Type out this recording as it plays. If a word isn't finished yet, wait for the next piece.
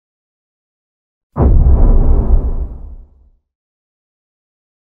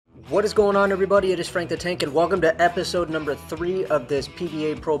What is going on, everybody? It is Frank the Tank, and welcome to episode number 3 of this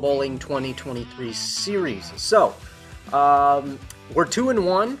PBA Pro Bowling 2023 series. So, we're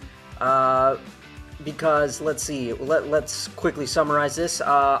 2-1 because let's see. Let's quickly summarize this.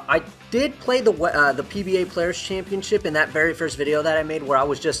 I did play the PBA Players Championship in that very first video that I made, where I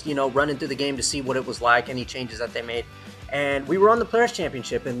was just running through the game to see what it was like, any changes that they made, and we were on the Players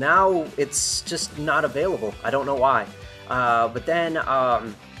Championship, and now it's just not available. I don't know why. But then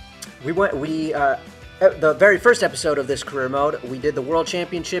the very first episode of this career mode, we did the World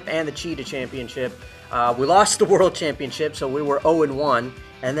Championship and the Cheetah Championship. We lost the World Championship, so we were 0-1.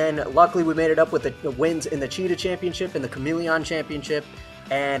 And then luckily we made it up with the wins in the Cheetah Championship and the Chameleon Championship.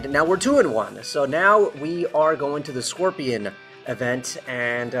 And now we're 2-1. So now we are going to the Scorpion event,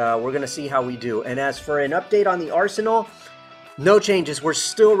 and we're going to see how we do. And as for an update on the Arsenal, no changes. We're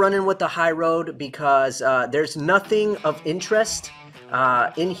still running with the high road because there's nothing of interest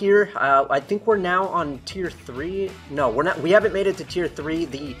in here. I think we're now on tier 3. No, we're not. We haven't made it to tier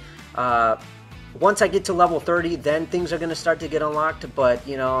 3. Once I get to level 30, then things are going to start to get unlocked. But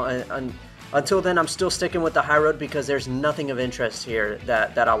until then, I'm still sticking with the high road because there's nothing of interest here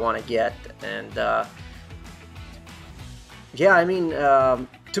that I want to get. And yeah, I mean,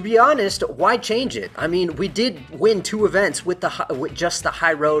 to be honest, why change it? I mean, we did win 2 events with just the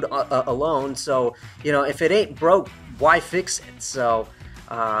high road alone. So if it ain't broke, why fix it? So,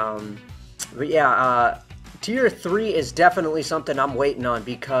 but yeah, tier 3 is definitely something I'm waiting on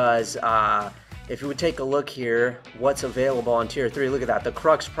because if you would take a look here, what's available on tier 3? Look at that: the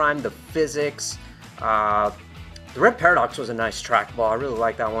Crux Prime, the Physics, the Red Paradox was a nice trackball. I really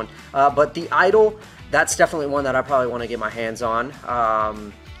like that one. But the Idol, that's definitely one that I probably want to get my hands on.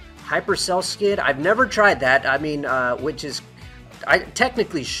 Hypercell Skid, I've never tried that. I mean, I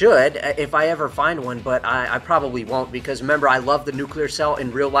technically should if I ever find one, but I probably won't because remember, I love the Nuclear Cell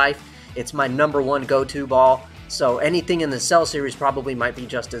in real life. It's my #1 go-to ball. So anything in the Cell series probably might be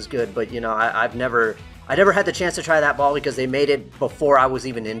just as good. But I never had the chance to try that ball because they made it before I was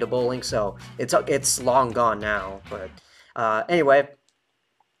even into bowling. So it's long gone now. But anyway,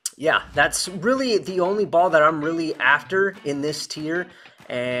 yeah, that's really the only ball that I'm really after in this tier.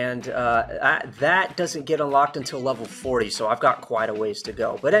 And that doesn't get unlocked until level 40, so I've got quite a ways to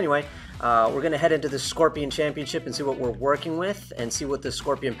go. But anyway, we're going to head into the Scorpion Championship and see what we're working with and see what the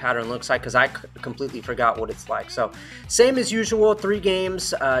Scorpion pattern looks like, because I completely forgot what it's like. So same as usual, 3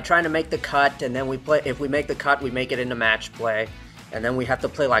 games, trying to make the cut, and then we play. If we make the cut, we make it into match play, and then we have to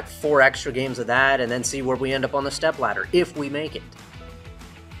play like 4 extra games of that, and then see where we end up on the step ladder, if we make it.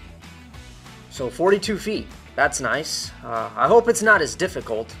 So 42 feet. That's nice. I hope it's not as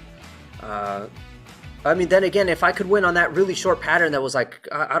difficult. I mean, then again, if I could win on that really short pattern that was like,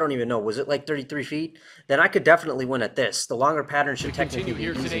 I don't even know, was it like 33 feet? Then I could definitely win at this. The longer pattern should technically be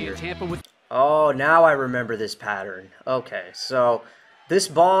easier. Oh, now I remember this pattern. Okay, so this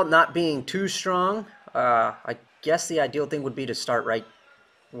ball not being too strong, I guess the ideal thing would be to start right.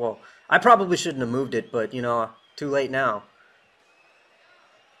 Well, I probably shouldn't have moved it, but, too late now.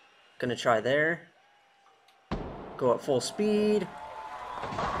 Gonna try there. Go at full speed.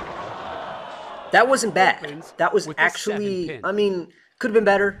 That wasn't bad. That was actually, I mean, could have been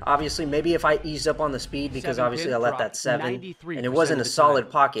better. Obviously, maybe if I eased up on the speed, because obviously I let that 7, and it wasn't a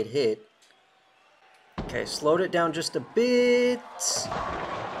solid pocket hit. Okay, slowed it down just a bit,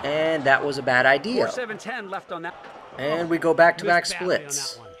 and that was a bad idea. 4-7-10 left on that. And we go back-to-back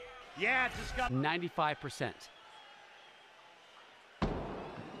splits. Yeah, just got 95%.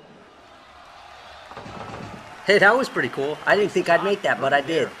 Hey, that was pretty cool. I didn't think I'd make that, but I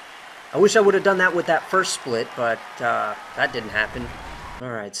did. I wish I would have done that with that first split, but that didn't happen. All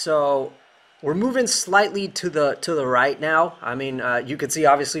right, so we're moving slightly to the right now. I mean, you can see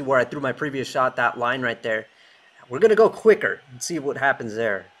obviously where I threw my previous shot, that line right there. We're gonna go quicker and see what happens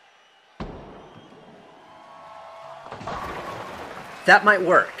there. That might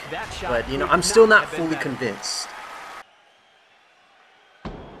work, but I'm still not fully convinced.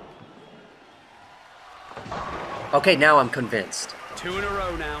 Okay, now I'm convinced. 2 in a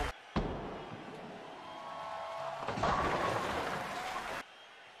row now.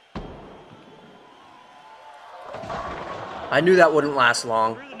 I knew that wouldn't last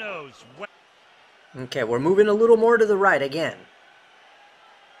long. Okay, we're moving a little more to the right again.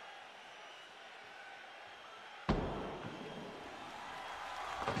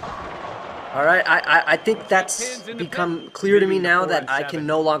 All right, I think that's become clear to me now that I can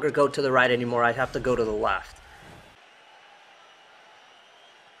no longer go to the right anymore. I have to go to the left.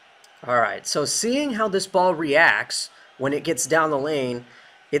 Alright, so seeing how this ball reacts when it gets down the lane,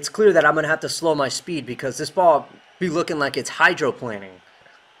 it's clear that I'm going to have to slow my speed because this ball be looking like it's hydroplaning.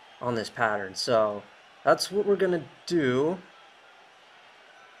 on this pattern. So that's what we're going to do.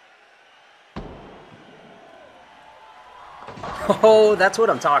 Oh, that's what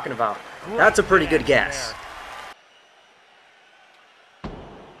I'm talking about. That's a pretty good guess.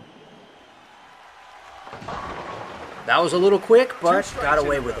 That was a little quick, but got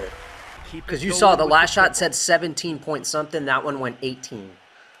away with it. Because you saw the last shot said 17 point something. That one went 18.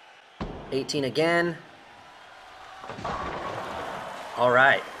 18 again. All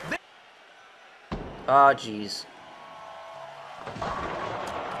right. Oh, geez.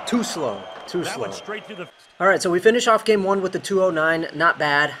 Too slow. Too slow. All right, so we finish off game one with the 209. Not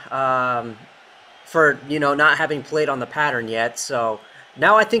bad for, you know, not having played on the pattern yet. So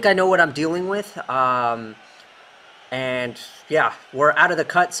now I think I know what I'm dealing with. And yeah, we're out of the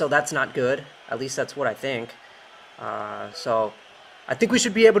cut, so that's not good. At least that's what I think. So I think we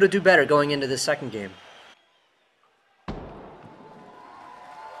should be able to do better going into this second game.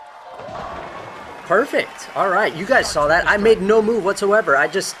 Perfect. All right, you guys saw that. I made no move whatsoever. I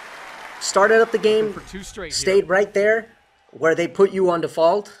just started up the game, stayed right there where they put you on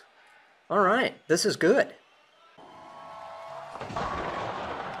default. All right, this is good.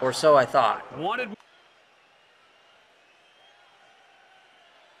 Or so I thought.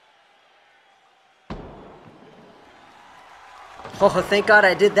 Oh, thank God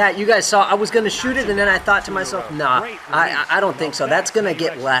I did that. You guys saw I was going to shoot it, and then I thought to myself, nah, I don't think so. That's going to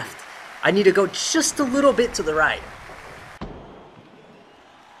get left. I need to go just a little bit to the right.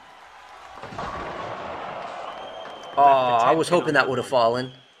 Oh, I was hoping that would have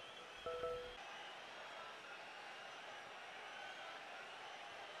fallen.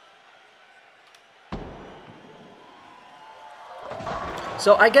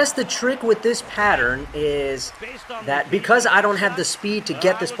 So I guess the trick with this pattern is that because I don't have the speed to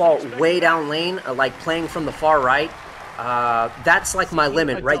get this ball way down lane, like playing from the far right, that's like my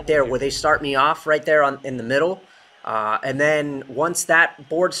limit right there where they start me off right there in the middle. And then once that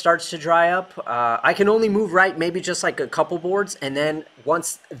board starts to dry up, I can only move right maybe just like a couple boards. And then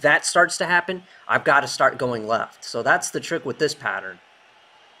once that starts to happen, I've got to start going left. So that's the trick with this pattern.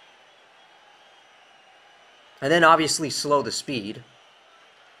 And then obviously slow the speed.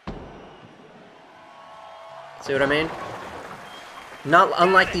 See what I mean? Not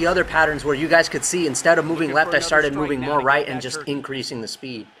unlike the other patterns where you guys could see instead of moving left, I started moving more right and just increasing the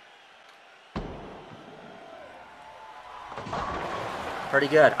speed. Pretty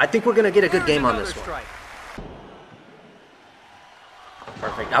good. I think we're going to get a good game on this one.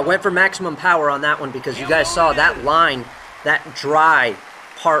 Perfect. I went for maximum power on that one because you guys saw that line, that dry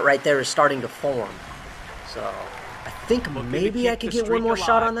part right there is starting to form. So I think maybe I could get one more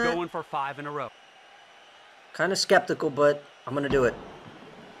shot on that. Going for 5 in a row. Kind of skeptical, but I'm going to do it.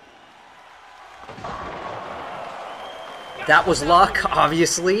 That was luck,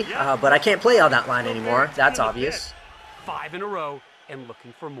 obviously, but I can't play on that line anymore. That's obvious. 5 in a row and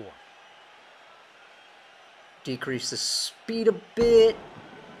looking for more. Decrease the speed a bit.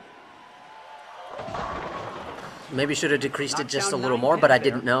 Maybe should have decreased it just a little more, but I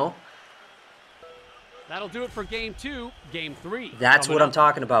didn't know. That'll do it for game 2. Game 3. That's what I'm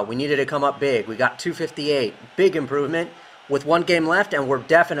talking about. We needed to come up big. We got 258. Big improvement with one game left, and we're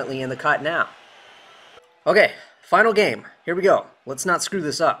definitely in the cut now. Okay, final game. Here we go. Let's not screw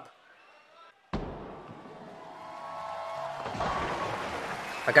this up.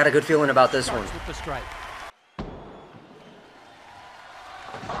 I got a good feeling about this one.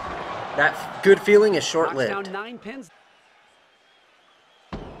 That good feeling is short-lived.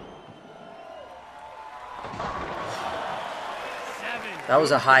 That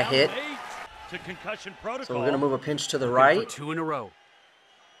was a high hit. So we're going to move a pinch to the right. 2 in a row.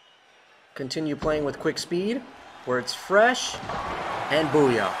 Continue playing with quick speed where it's fresh. And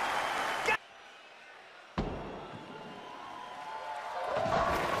booyah.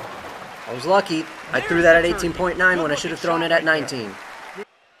 I was lucky. I threw that at 18.9 when I should have thrown it at 19.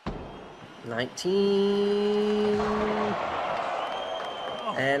 19.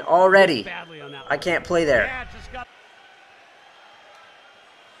 And already, I can't play there.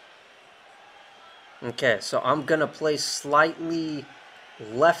 Okay, so I'm going to play slightly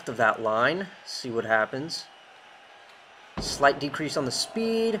left of that line. See what happens. Slight decrease on the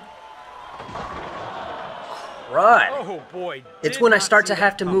speed. Right. Oh boy. It's when I start to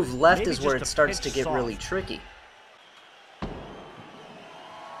have to move left is where it starts to get really tricky.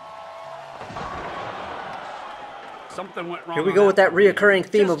 Something went wrong. Here we go with that reoccurring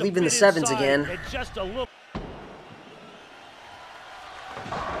theme of leaving the sevens again.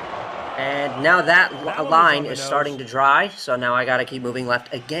 And now that line is starting to dry, so now I got to keep moving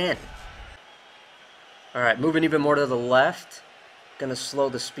left again. All right, moving even more to the left. Gonna slow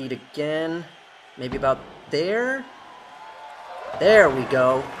the speed again. Maybe about there. There we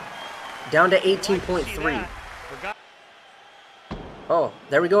go. Down to 18.3. Oh,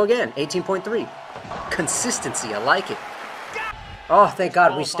 there we go again. 18.3. Consistency, I like it. Oh, thank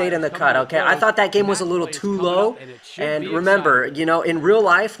God we stayed in the cut. Okay, I thought that game was a little too low. And remember, you know, in real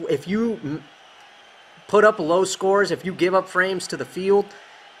life, if you put up low scores, if you give up frames to the field,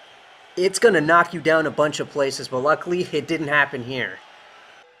 it's going to knock you down a bunch of places. But luckily, it didn't happen here.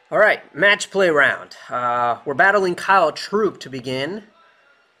 All right, match play round. We're battling Kyle Troop to begin.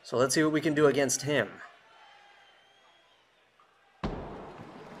 So let's see what we can do against him.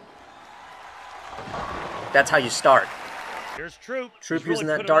 That's how you start. Here's Troop. Troop using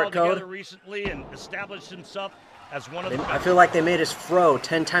that dart code. Recently and established himself as one of the I feel like they made his fro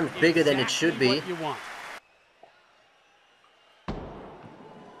 10 times bigger than it should be.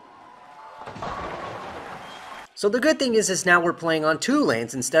 So the good thing is now we're playing on 2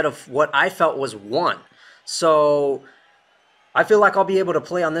 lanes instead of what I felt was 1. So I feel like I'll be able to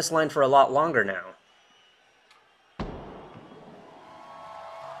play on this line for a lot longer now.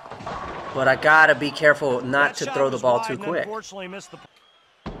 But I gotta be careful not to throw the ball too quick.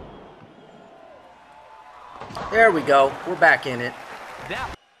 There we go. We're back in it.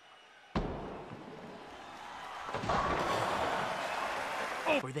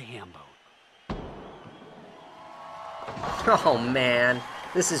 Over the ham bone. Oh man,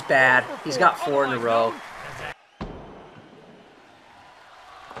 this is bad. He's got 4 in a row.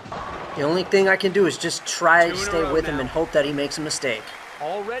 The only thing I can do is just try to stay with him and hope that he makes a mistake.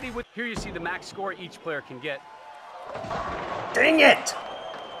 Already with here you see the max score each player can get. Dang it!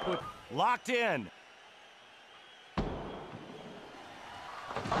 Locked in.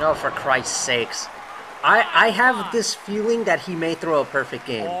 No, for Christ's sakes. I have this feeling that he may throw a perfect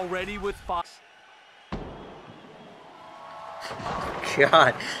game. Already with Fox.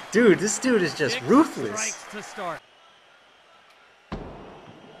 God, dude, this dude is just ruthless. To start.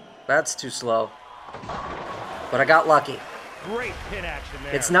 That's too slow. But I got lucky. Great pin action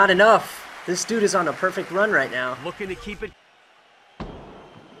there. It's not enough. This dude is on a perfect run right now. Looking to keep it.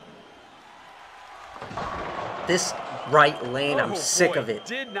 This right lane, I'm sick of it.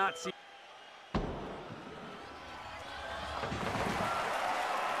 Did not see.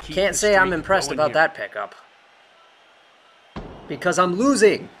 Can't say I'm impressed about that pickup. Because I'm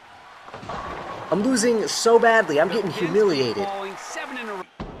losing. I'm losing so badly. I'm getting humiliated.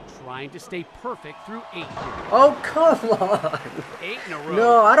 Trying to stay perfect through 8 here. Oh, come on. 8 in a row.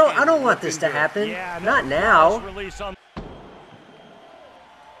 No, I don't want this to happen. Yeah, not now.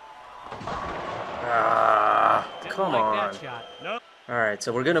 Come on. Nope. All right,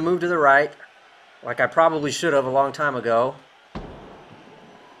 so we're going to move to the right, like I probably should have a long time ago.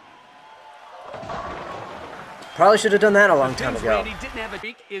 Probably should have done that a long time ago. Didn't have a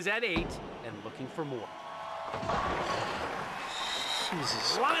peak, is at 8 and looking for more.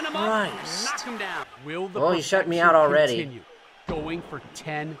 Jesus Line him Christ. up, knock him down. Will the Well, you shut me out already. Continue? Going for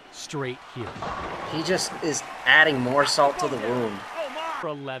 10 straight here. He just is adding more salt to the wound. For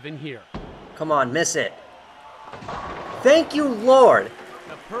 11 here. Come on, miss it. Thank you, Lord.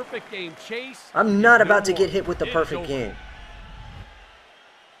 The perfect game chase. I'm not about to get hit with the perfect game.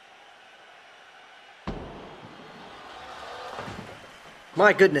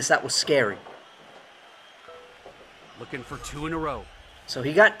 My goodness, that was scary. Looking for 2 in a row. So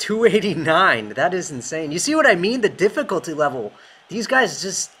he got 289. That is insane. You see what I mean? The difficulty level. These guys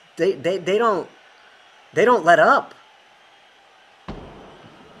just they don't let up.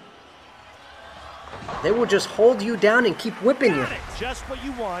 They will just hold you down and keep whipping you. Just what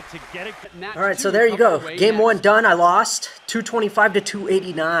you want to get it. All right, so there you go. Game 1 done. I lost 225 to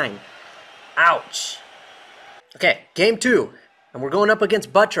 289. Ouch. Okay, game 2. And we're going up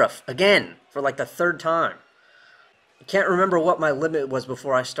against Buttroff again for like the 3rd time. I can't remember what my limit was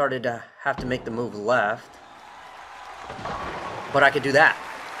before I started to have to make the move left. But I could do that.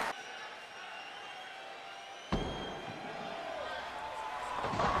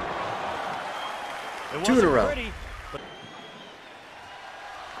 Two in a row.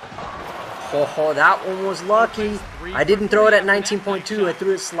 Oh, that one was lucky. I didn't throw it at 19.2. I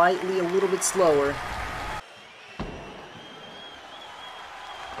threw it slightly a little bit slower.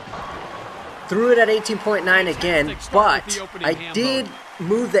 Threw it at 18.9 again, but I did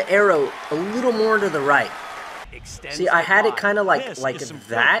move the arrow a little more to the right. See, I had it kind of like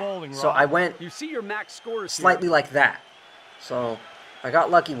that, so I went slightly like that. So I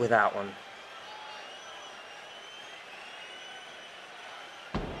got lucky with that one.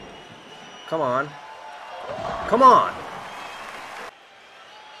 Come on. Come on.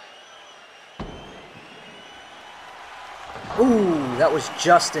 Ooh, that was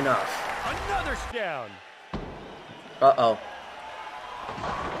just enough. Another down. Uh-oh.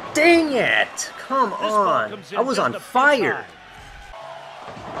 Dang it! Come on. I was on fire.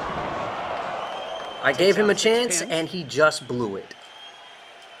 I gave him a chance, and he just blew it.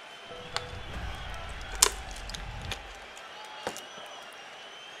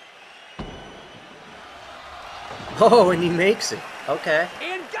 Oh, and he makes it. Okay.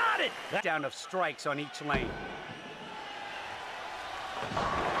 And got it! Down of strikes on each lane.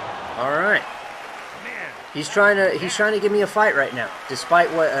 All right. Man. He's trying to give me a fight right now,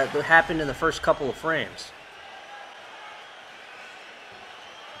 despite what happened in the first couple of frames.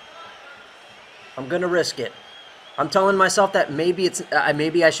 I'm gonna risk it. I'm telling myself that maybe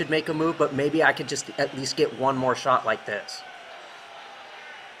maybe I should make a move, but maybe I could just at least get one more shot like this.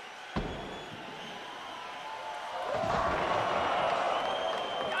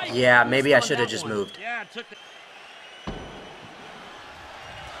 Yeah, maybe I should have just moved. Yeah, it took the...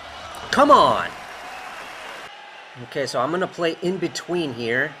 Come on! Okay, so I'm going to play in between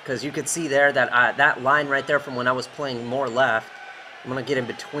here, because you could see there that that line right there from when I was playing more left. I'm going to get in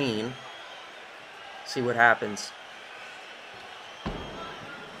between. See what happens.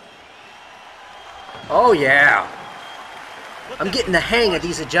 Oh, yeah! I'm getting the hang of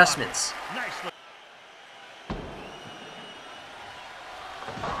these adjustments.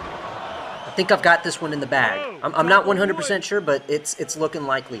 I think I've got this one in the bag. I'm not 100% sure, but it's looking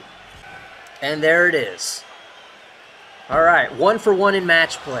likely. And there it is. All right, 1 for 1 in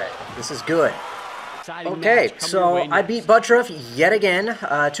match play. This is good. Okay, so I beat Buttroff yet again,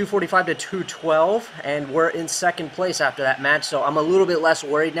 245 to 212, and we're in second place after that match. So I'm a little bit less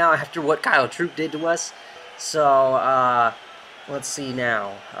worried now after what Kyle Troop did to us. So let's see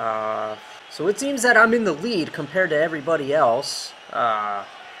now. So it seems that I'm in the lead compared to everybody else.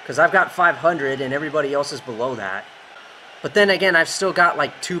 Because I've got 500 and everybody else is below that. But then again, I've still got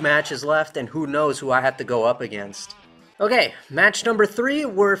like 2 matches left, and who knows who I have to go up against. Okay, match number 3,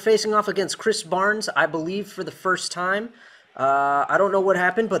 we're facing off against Chris Barnes, I believe, for the first time. I don't know what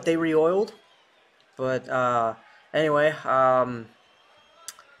happened, but they re-oiled. But anyway, I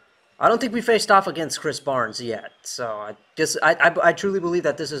don't think we faced off against Chris Barnes yet. So I truly believe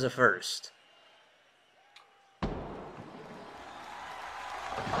that this is a first.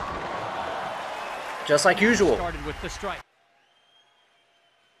 Just like usual. Started with the strike.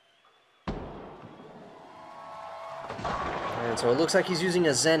 And so it looks like he's using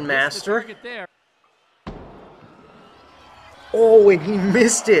a Zen Master. Oh, and he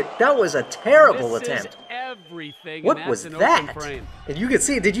missed it. That was a terrible attempt. What was that? And you could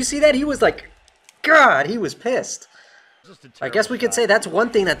see, did you see that? He was like, God, he was pissed. I guess we could say that's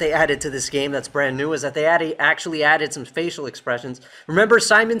one thing that they added to this game that's brand new, is that they actually added some facial expressions. Remember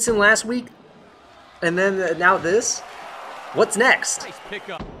Simonson last week? And then now this? What's next? Nice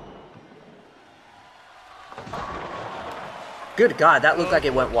pickup. Good God, that looked like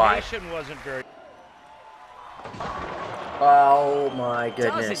it went wide. Wasn't very... Oh my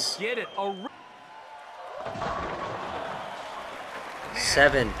goodness. Doesn't get it.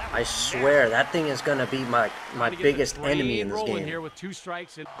 7. I swear that thing is gonna be my biggest enemy in this game. Here with 2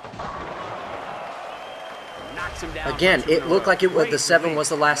 strikes and knocks him down. Again, it looked like the 7 was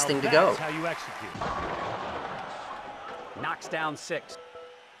the last thing to go. How you execute. Knocks down 6.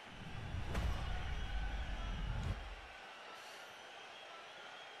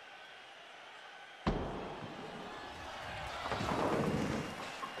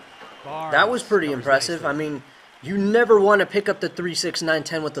 That was pretty impressive. I mean, you never want to pick up the 3, 6, 9,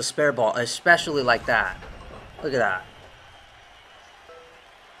 10 with the spare ball, especially like that. Look at that.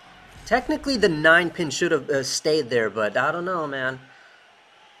 Technically, the 9 pin should have stayed there, but I don't know, man.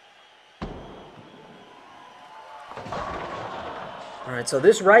 Alright, so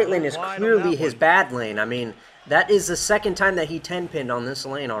this right lane is clearly his bad lane. I mean, that is the second time that he 10-pinned on this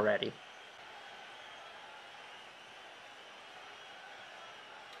lane already.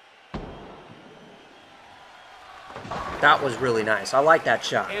 That was really nice. I like that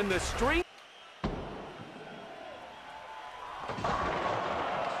shot. And the string.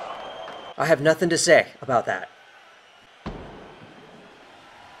 I have nothing to say about that.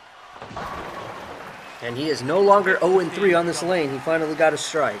 And he is no longer 0-3 on this lane. He finally got a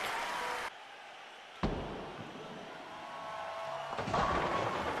strike.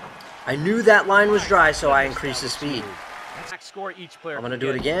 I knew that line was dry, so I increased the speed. I'm going to do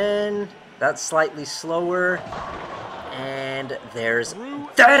it again. That's slightly slower. And there's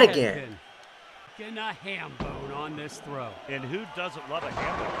that again. Getting a ham bone on this throw. And who doesn't love a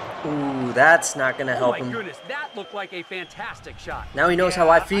hammer? Ooh, that's not going to help him. Oh my goodness, that looked like a fantastic shot. Now he knows how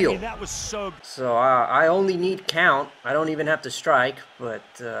I feel. I mean, that was so... So I only need count. I don't even have to strike. But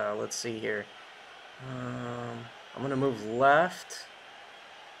let's see here. I'm going to move left.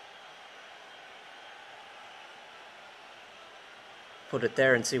 Put it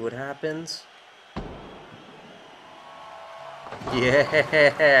there and see what happens.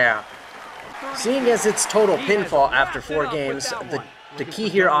 Yeah. Seeing as it's total pinfall after 4 games, the key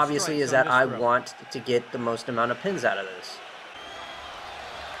here obviously is that I want to get the most amount of pins out of this.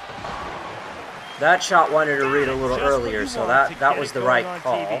 That shot wanted to read a little earlier, so that was the right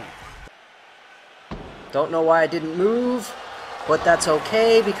call. Don't know why I didn't move, but that's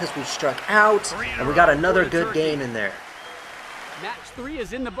okay because we struck out and we got another good game in there. Match 3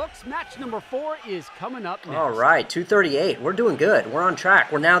 is in the books. Match number 4 is coming up next. All right, 238. We're doing good. We're on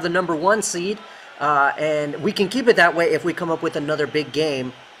track. We're now the #1 seed, and we can keep it that way if we come up with another big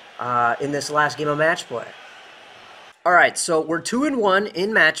game in this last game of match play. All right, so we're 2-1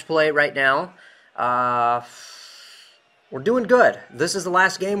 in match play right now. We're doing good. This is the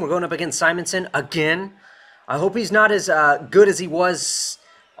last game. We're going up against Simonson again. I hope he's not as good as he was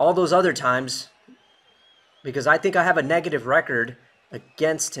all those other times, because I think I have a negative record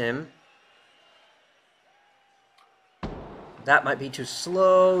against him. That might be too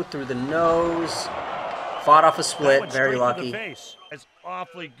slow. Through the nose. Fought off a split. Very lucky. The face. It's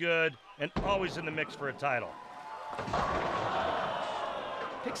awfully good and always in the mix for a title.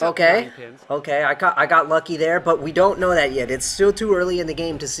 Okay. Okay, I got lucky there, but we don't know that yet. It's still too early in the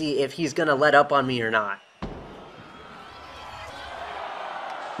game to see if he's going to let up on me or not.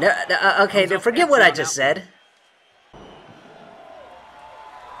 No, okay, forget what I just said.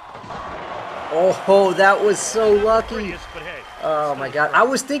 Oh, that was so lucky. Oh my God. I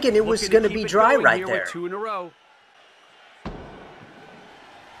was thinking it was going to be dry right there. 2 in a row.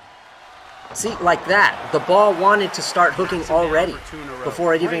 See, like that. The ball wanted to start hooking already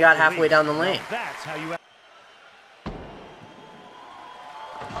before it even got halfway down the lane.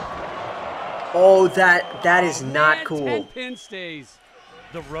 Oh, that is not cool.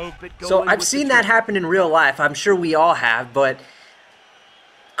 So I've seen that happen in real life. I'm sure we all have, but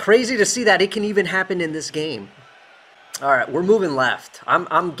crazy to see that it can even happen in this game. All right, we're moving left.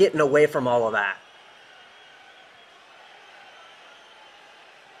 I'm getting away from all of that.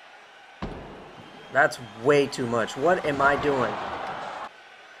 That's way too much. What am I doing?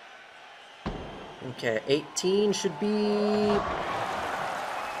 Okay, 18 should be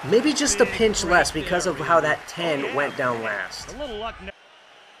maybe just a pinch less because of how that 10 went down last.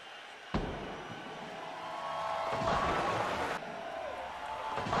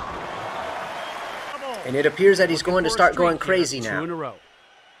 And it appears that he's going to start going crazy now.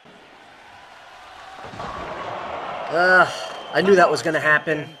 I knew that was going to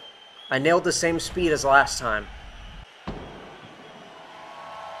happen. I nailed the same speed as last time.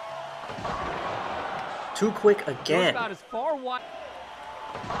 Too quick again.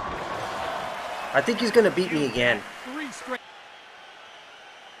 I think he's going to beat me again.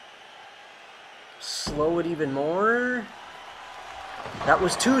 Slow it even more. That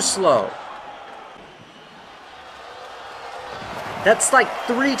was too slow. That's like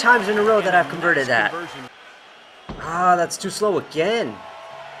 3 times in a row that I've converted that. Ah, that's too slow again.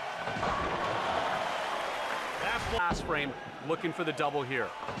 Last frame, looking for the double here.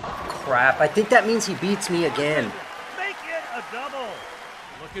 Crap, I think that means he beats me again. Make it a double.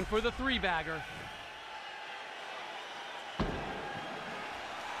 Looking for the 3-bagger.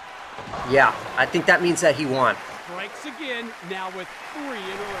 Yeah, I think that means that he won. Strikes again, now with 3 in a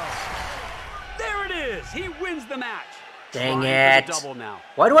row. There it is! He wins the match. Dang it. Double now.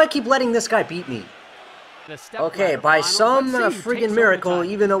 Why do I keep letting this guy beat me? Okay, by some friggin' miracle,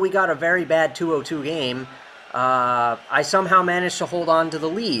 even though we got a very bad 2-0-2 game, I somehow managed to hold on to the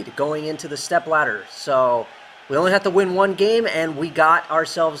lead going into the step ladder. So we only have to win 1 game, and we got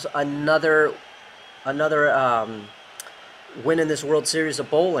ourselves another win in this World Series of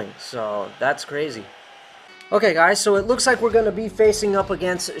Bowling. So that's crazy. Okay, guys, so it looks like we're going to be facing up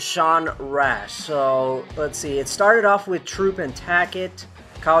against Sean Rash. So let's see. It started off with Troop and Tackett.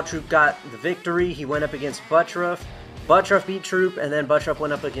 Kyle Troop got the victory. He went up against Buttroff. Buttroff beat Troop, and then Buttroff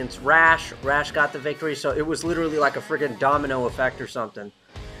went up against Rash. Rash got the victory, so it was literally like a friggin' domino effect or something.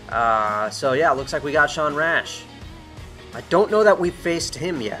 So yeah, looks like we got Sean Rash. I don't know that we've faced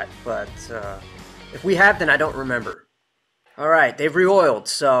him yet, but if we have, then I don't remember. Alright, they've re-oiled,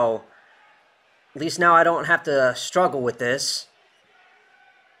 so at least now I don't have to struggle with this.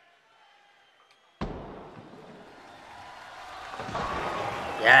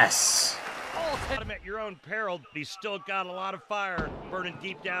 Yes. Him at your own peril, but he's still got a lot of fire burning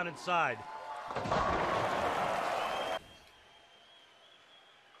deep down inside.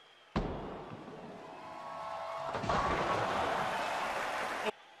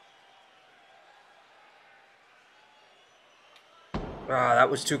 Ah, that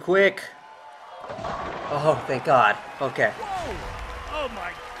was too quick. Oh, thank God. Okay. Whoa! Oh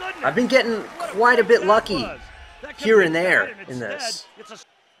my goodness! I've been getting quite a bit lucky here and there in this.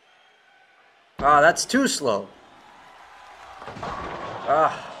 Oh, that's too slow.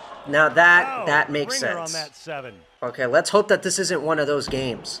 Now that makes sense. On that 7. Okay, let's hope that this isn't one of those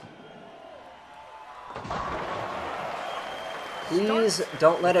games. Please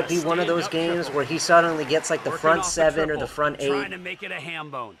don't let it be one of those games where he suddenly gets like the front 7 or the front 8. Trying to make it a ham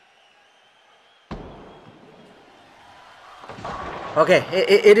bone. Okay,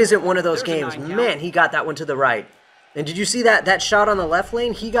 it isn't one of those games. Man, he got that one to the right. And did you see that shot on the left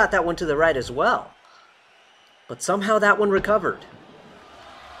lane? He got that one to the right as well. But somehow that one recovered.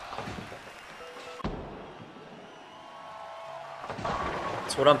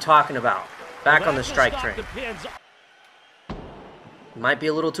 That's what I'm talking about. Back on the strike train. Might be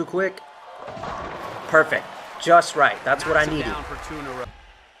a little too quick. Perfect. Just right. That's what I needed.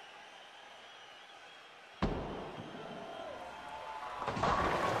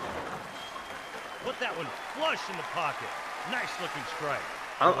 Put that one flush in the pocket. Nice looking strike.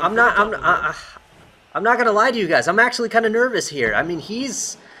 I'm not gonna lie to you guys. I'm actually kind of nervous here. I mean, he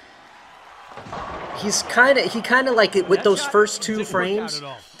kind of like it with those first 2 frames.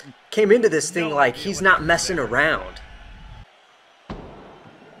 Came into this thing like he's not messing around.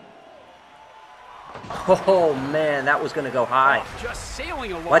 Oh man, that was gonna go high.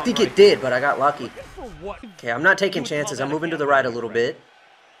 Well, I think it did, but I got lucky. Okay, I'm not taking chances. I'm moving to the right a little bit.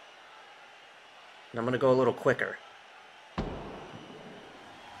 And I'm gonna go a little quicker.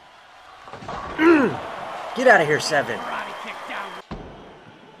 Get out of here, 7.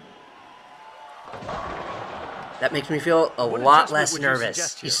 That makes me feel a lot less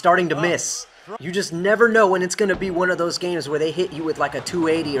nervous. He's starting to miss. You just never know when it's going to be one of those games where they hit you with like a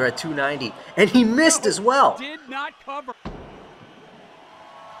 280 or a 290. And he missed as well. Did not cover.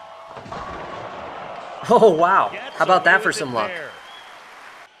 Oh, wow. How about that for some luck?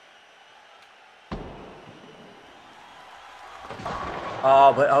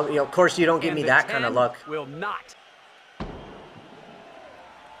 Oh, but of course you don't give me that kind of luck. Will not.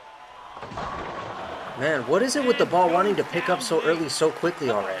 Man, what is it with the ball wanting to pick up so early so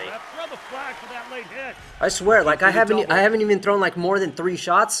quickly already? I swear, like I haven't even thrown like more than 3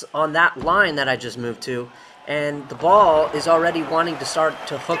 shots on that line that I just moved to, and the ball is already wanting to start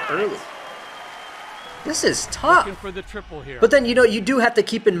to hook early. This is tough. For the triple here. But then you do have to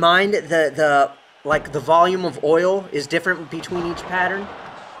keep in mind the volume of oil is different between each pattern.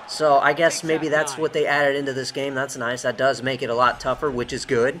 So I guess maybe that's what they added into this game. That's nice. That does make it a lot tougher, which is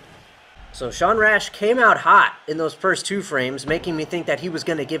good. So Sean Rash came out hot in those first 2 frames, making me think that he was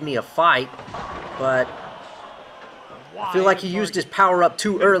going to give me a fight. But I feel like he used his power up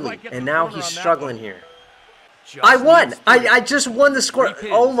too early, and now he's struggling here. I won! I just won the score.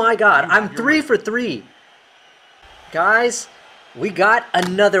 Oh my God, I'm 3 for 3. Guys, we got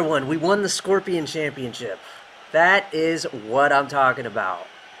another one. We won the Scorpion Championship. That is what I'm talking about.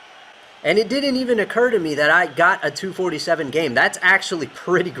 And it didn't even occur to me that I got a 247 game. That's actually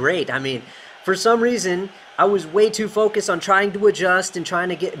pretty great. I mean, for some reason, I was way too focused on trying to adjust and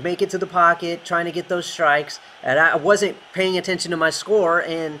trying to make it to the pocket, trying to get those strikes, and I wasn't paying attention to my score,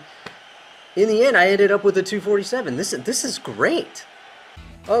 and in the end, I ended up with a 247. This is great.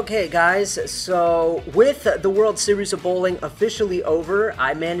 Okay, guys, so with the World Series of Bowling officially over,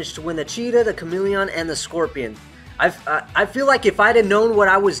 I managed to win the Cheetah, the Chameleon, and the Scorpion. I feel like if I'd have known what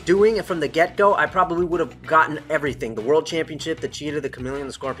I was doing from the get-go, I probably would have gotten everything. The World Championship, the Cheetah, the Chameleon,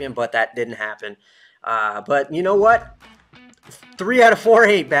 the Scorpion, but that didn't happen. But you know what? 3 out of 4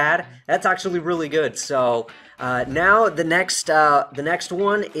 ain't bad. That's actually really good. So now the next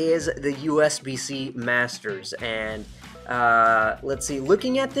one is the USBC Masters. And let's see.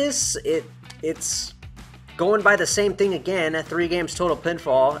 Looking at this, it's going by the same thing again. 3 games total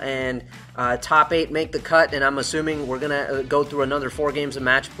pinfall, and top 8 make the cut, and I'm assuming we're gonna go through another 4 games of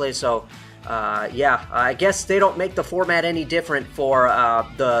match play. So yeah, I guess they don't make the format any different for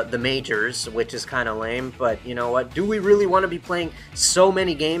the majors, which is kind of lame. But you know what? Do we really want to be playing so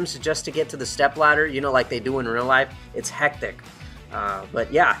many games just to get to the step ladder? You know, like they do in real life. It's hectic.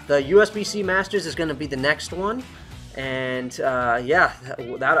 But yeah, the USBC Masters is going to be the next one. And yeah,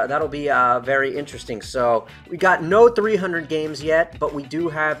 that'll be very interesting. So we got no 300 games yet, but we do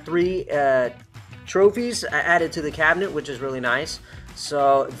have 3 trophies added to the cabinet, which is really nice.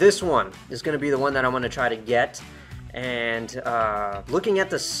 So this one is going to be the one that I'm going to try to get. And looking at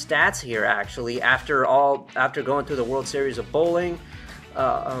the stats here, actually, after going through the World Series of Bowling,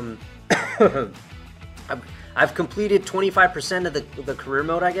 I've completed 25% of the career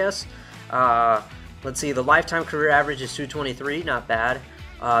mode, I guess. Let's see, the lifetime career average is 223, not bad.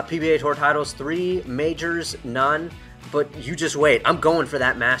 PBA Tour titles, 3, majors, none. But you just wait, I'm going for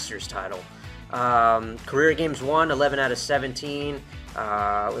that Masters title. Career games won, 11 out of 17.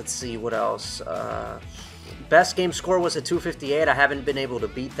 Let's see, what else? Best game score was a 258. I haven't been able to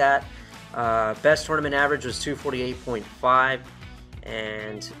beat that. Best tournament average was 248.5.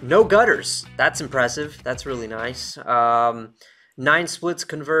 And no gutters. That's impressive. That's really nice. 9 splits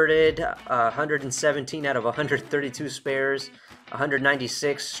converted, 117 out of 132 spares,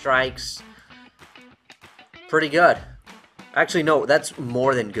 196 strikes. Pretty good. Actually, no, that's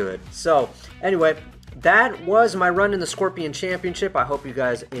more than good. So, anyway, that was my run in the Scorpion Championship. I hope you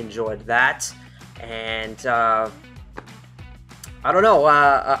guys enjoyed that. And I don't know.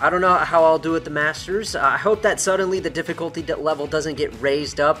 I don't know how I'll do at the Masters. I hope that suddenly the difficulty level doesn't get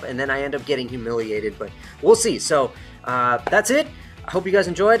raised up and then I end up getting humiliated. But we'll see. So that's it. I hope you guys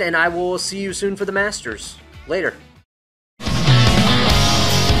enjoyed, and I will see you soon for the Masters. Later.